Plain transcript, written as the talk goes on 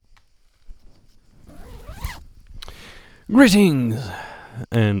Greetings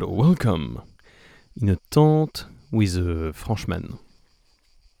and welcome in a tente with a Frenchman.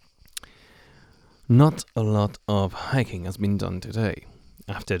 Not a lot of hiking has been done today,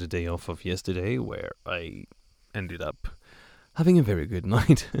 after the day off of yesterday, where I ended up having a very good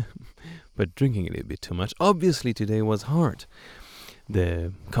night, but drinking a little bit too much. Obviously, today was hard.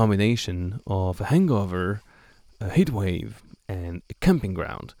 The combination of a hangover, a heat wave, and a camping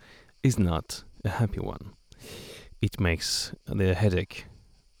ground is not a happy one. It makes the headache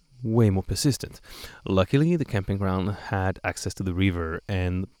way more persistent. Luckily, the camping ground had access to the river,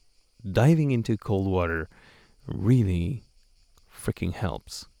 and diving into cold water really freaking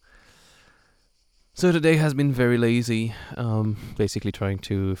helps. So today has been very lazy, basically trying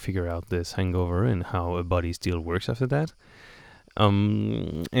to figure out this hangover and how a body still works after that.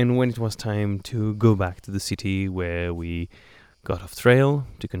 And when it was time to go back to the city where we got off trail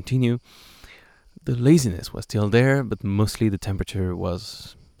to continue, the laziness was still there, but mostly the temperature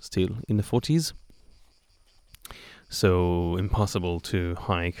was still in the 40s. So impossible to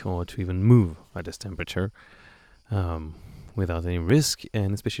hike or to even move at this temperature without any risk,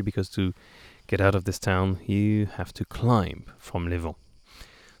 and especially because to get out of this town, you have to climb from Les Vents.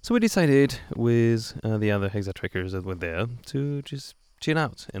 So we decided with the other Hexa trekkers that were there to just chill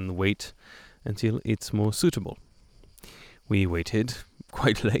out and wait until it's more suitable. We waited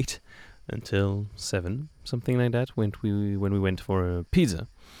quite late, until 7, something like that, when we went for a pizza.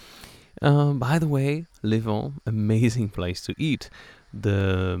 By the way, Les Vents, amazing place to eat.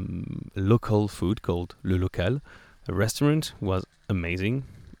 The local food called Le Local, a restaurant, was amazing.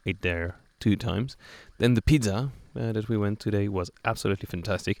 Ate there 2 times. Then the pizza that we went today was absolutely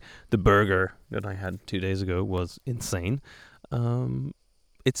fantastic. The burger that I had 2 days ago was insane.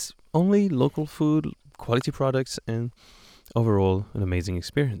 It's only local food, quality products, and overall an amazing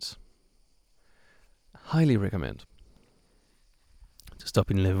experience. Highly recommend to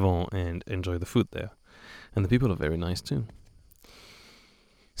stop in Les Vents and enjoy the food there. And the people are very nice too.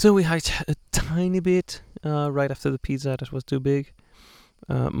 So we hiked a tiny bit right after the pizza that was too big.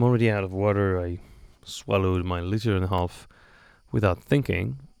 I'm already out of water. I swallowed my 1.5 liters without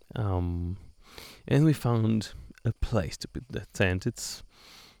thinking. And we found a place to put the tent. It's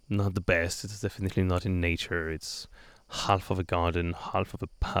not the best. It's definitely not in nature. It's half of a garden, half of a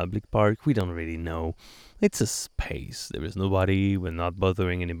public park. We don't really know. It's a space. There is nobody. We're not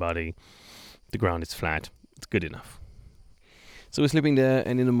bothering anybody. The ground is flat. It's good enough. So we're sleeping there,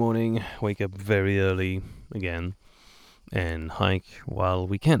 and in the morning, wake up very early again and hike while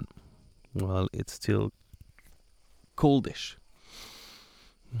we can. While it's still coldish.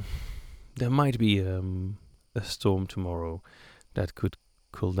 There might be a storm tomorrow that could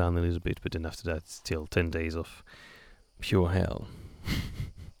cool down a little bit, but then after that, still 10 days of pure hell.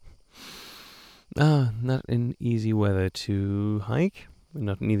 Not an easy weather to hike.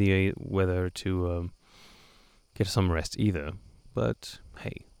 Not an easy weather to get some rest either. But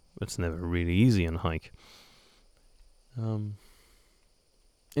hey, it's never really easy on a hike. Anyway,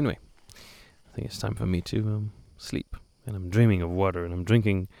 I think it's time for me to sleep. And I'm dreaming of water, and I'm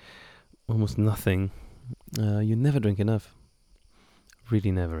drinking almost nothing. You never drink enough.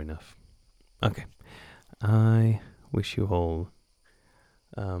 Really never enough. Okay. I wish you all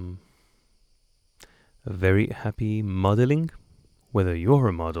a very happy modeling, whether you're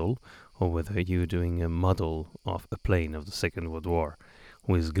a model or whether you're doing a model of a plane of the Second World War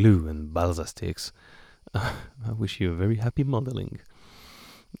with glue and balsa sticks. I wish you a very happy modeling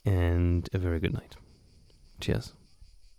and a very good night. Cheers.